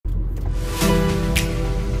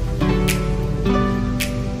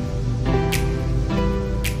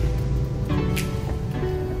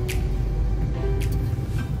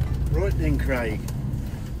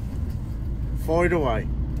fire away.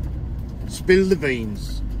 Spill the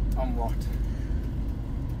beans. On what?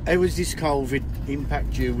 How has this COVID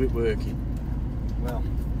impact you with working? Well,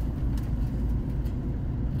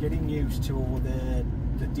 getting used to all the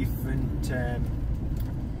different,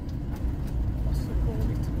 what's it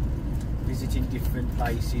called? Visiting different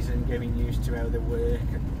places and getting used to how they work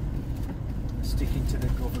and sticking to the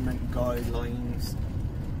government guidelines,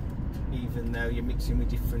 even though you're mixing with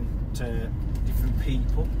different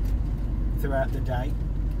people throughout the day,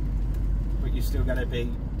 but you're still going to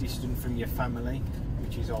be distant from your family,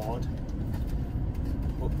 which is hard.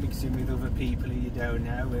 But mixing with other people who you don't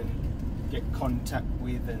know and get contact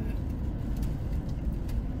with, and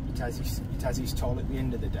it has its toll at the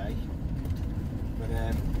end of the day. But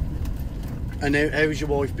and how's your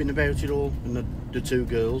wife been about it all, and the two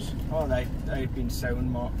girls? Oh, they've been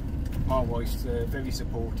sound. My wife's very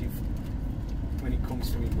supportive when it comes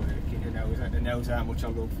to me working, and knows how much I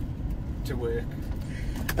love to work.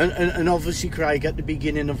 And obviously, Craig, at the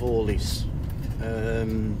beginning of all this,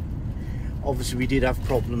 obviously we did have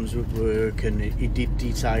problems with work, and it did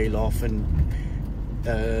detail off, and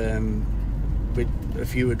with a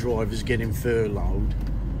few drivers getting furloughed.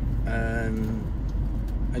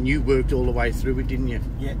 And you worked all the way through it, didn't you?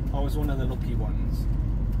 Yeah, I was one of the lucky ones.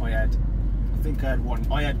 I think I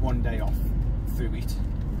had one day off through it.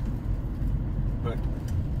 But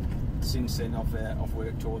since then, I've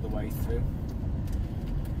worked all the way through.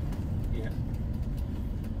 Yeah.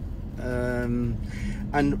 And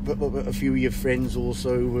a few of your friends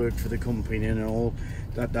also worked for the company and all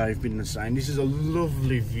that. They've been the same. This is a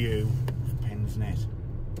lovely view of Pensnet.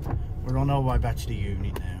 We're on our way back to the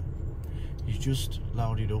unit now. He's just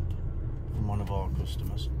loaded up from one of our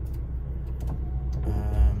customers.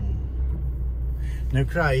 Now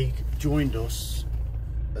Craig joined us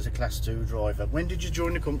as a Class 2 driver. When did you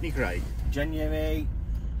join the company, Craig? January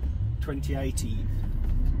 2018.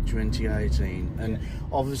 2018. And yeah.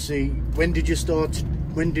 Obviously, when did you start?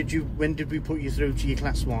 When did we put you through to your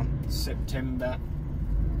Class 1? September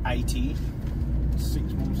 18.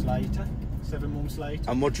 6 months later, 7 months later.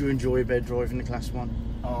 And what do you enjoy about driving the Class 1?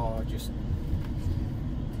 Oh, just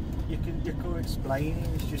you can't explain it.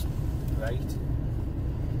 It's just great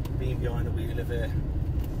being behind the wheel of a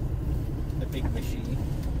big machine.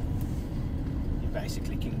 You're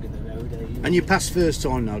basically king of the road, are you? And you passed first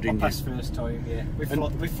time now, didn't you? I passed first time, yeah.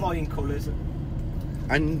 With flying colours.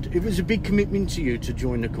 And it was a big commitment to you to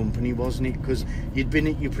join the company, wasn't it? Because you'd been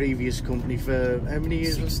at your previous company for how many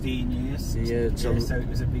years? 16 years. Yeah, so it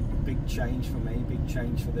was a big change for me, big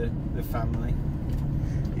change for the family.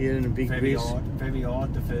 Yeah, and a big very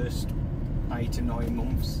hard the first 8 to 9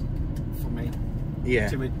 months for me. Yeah.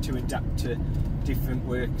 To adapt to different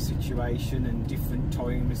work situation and different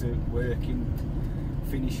times of working,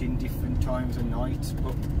 finishing different times of night,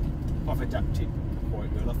 but I've adapted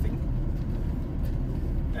quite well, I think.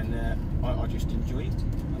 And I just enjoy it.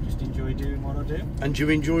 I just enjoy doing what I do. And do you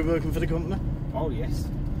enjoy working for the company? Oh yes.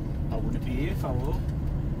 I wouldn't be here if I were.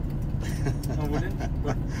 I wouldn't.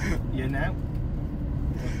 But you know.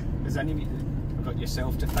 I've got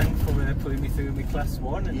yourself to thank for putting me through my Class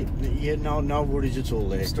 1. And yeah, no worries at all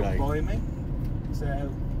there, stuck by me. So.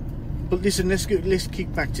 But listen, let's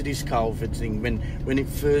kick back to this COVID thing. When it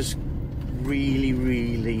first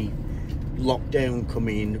really lockdown come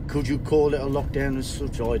in, could you call it a lockdown as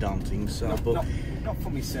such? I don't think so. Not for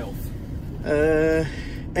myself.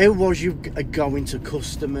 How was you going to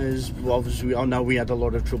customers? Well, obviously, I know we had a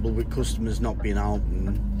lot of trouble with customers not being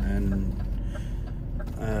open, and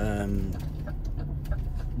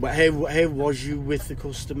but how was you with the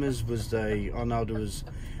customers? Was they? I know there was.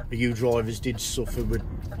 You drivers did suffer with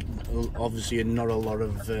obviously not a lot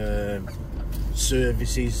of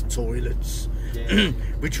services, toilets, yeah.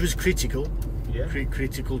 which was critical. Yeah.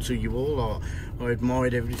 Critical to you all. I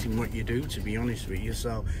admired everything what you do, to be honest with you.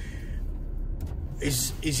 So,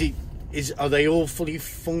 are they all fully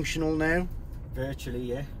functional now? Virtually,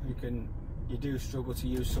 yeah. You do struggle to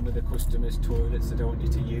use some of the customers' toilets. They don't want you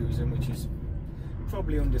to use them, which is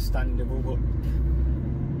probably understandable. But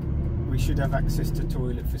we should have access to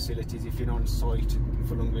toilet facilities if you're on site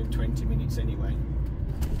for longer than 20 minutes anyway.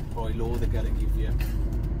 By law, they're going to give you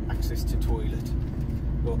access to toilet.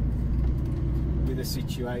 But with the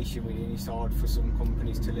situation we're in, it's hard for some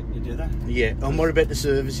companies to let you do that. Yeah, and what about the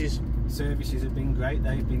services? Services have been great.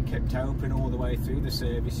 They've been kept open all the way through, the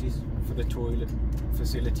services for the toilet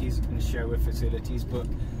facilities and shower facilities. But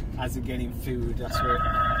as of getting food,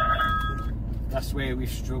 that's where we've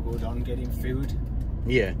struggled on getting food.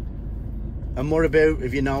 Yeah. And what about,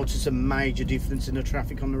 have you noticed a major difference in the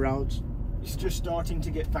traffic on the roads? It's just starting to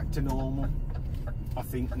get back to normal, I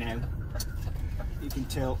think now. You can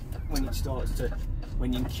tell when it starts to,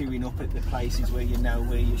 when you're queuing up at the places where you know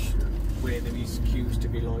where there is queues to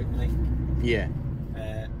be lively. Yeah.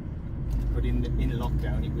 But in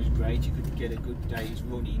lockdown it was great. You could get a good day's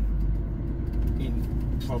running in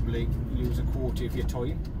probably use a quarter of your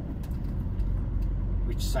time,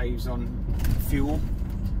 which saves on fuel,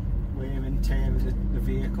 wear and tear of the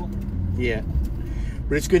vehicle. Yeah.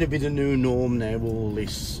 But it's going to be the new norm now, all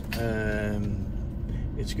this.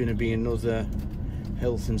 It's going to be another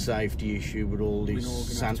health and safety issue with all this. We're all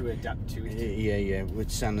going to have to adapt to it. Yeah, with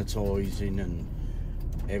sanitising and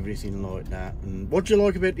everything like that. And what do you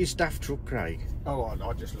like about this daft truck, Craig? Oh,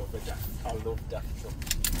 I just love it. I love daft truck.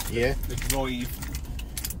 Yeah. The drive,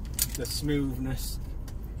 the smoothness.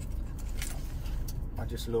 I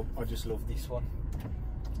just love this one.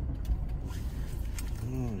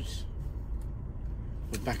 Nice.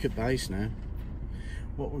 We're back at base now.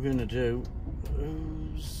 What we're going to do,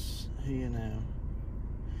 who's here now?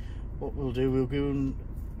 What we'll do, we'll go and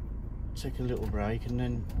take a little break and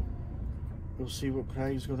then we'll see what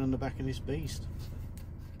Craig's got on the back of this beast.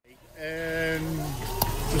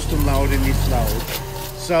 Just unloading this load.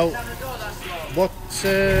 So, what,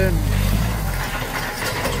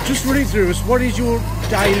 just run it through us, what is your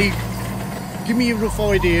daily, give me a rough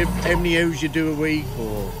idea of how many hours you do a week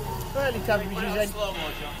or... Fairly averages.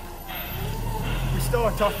 We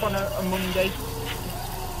start off on a Monday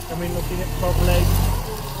and we're looking at probably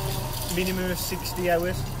minimum of 60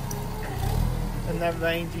 hours, and that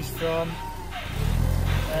ranges from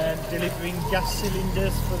delivering gas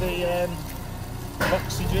cylinders for the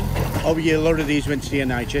oxygen. Oh yeah, a lot of these went to the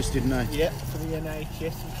NHS, didn't they? Yeah, for the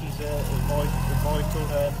NHS, which is a vital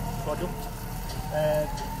product.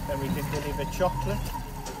 Then we can deliver chocolate.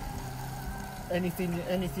 Anything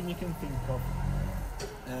you can think of.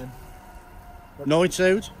 Nights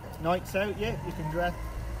out? Nights out, yeah. You can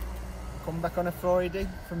come back on a Friday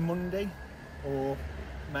from Monday, or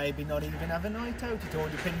maybe not even have a night out. It all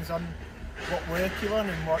depends on what work you're on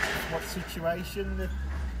and what situation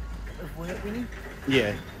of work we need.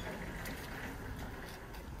 Yeah.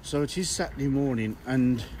 So it is Saturday morning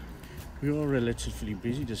and we are relatively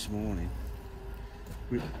busy this morning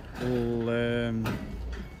with all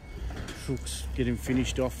trucks getting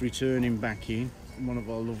finished off, returning back in one of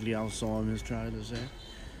our lovely Alzheimer's trailers there,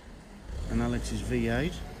 and Alex's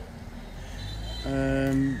V8.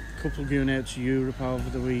 Couple going out to Europe over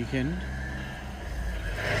the weekend,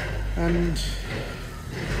 and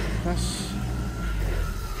that's...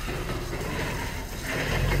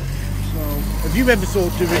 So, have you ever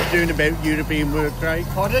thought of doing about European work, Craig?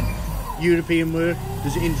 Pardon? European work,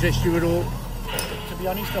 does it interest you at all? To be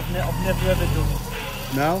honest, I've never ever done it.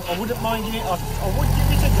 No? I wouldn't mind it. I would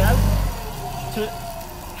give it a go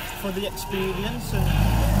for the experience and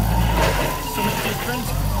something different.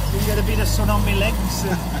 You get a bit of sun on my legs.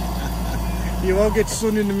 You won't get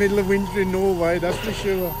sun in the middle of winter in Norway, that's for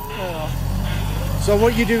sure. Oh. So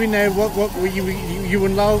what are you doing now? What you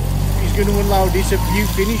unload? He's going to unload this. Have you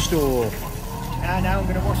finished or? Now I'm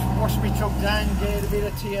going to wash my truck down, get a bit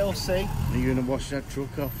of TLC. Are you going to wash that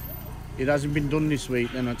truck off? It hasn't been done this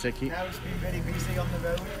week then, I take it? Now it's been very busy on the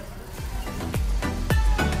road.